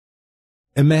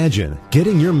Imagine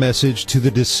getting your message to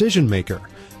the decision maker,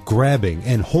 grabbing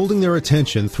and holding their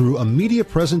attention through a media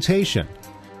presentation.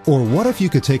 Or what if you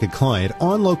could take a client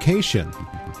on location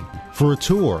for a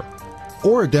tour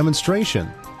or a demonstration?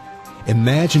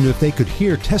 Imagine if they could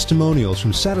hear testimonials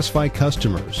from satisfied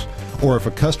customers, or if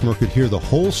a customer could hear the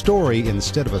whole story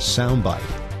instead of a soundbite.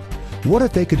 What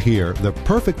if they could hear the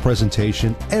perfect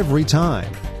presentation every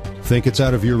time? Think it's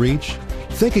out of your reach?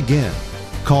 Think again.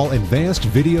 Call Advanced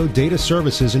Video Data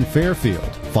Services in Fairfield,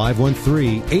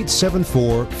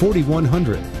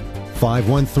 513-874-4100,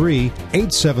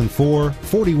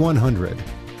 513-874-4100.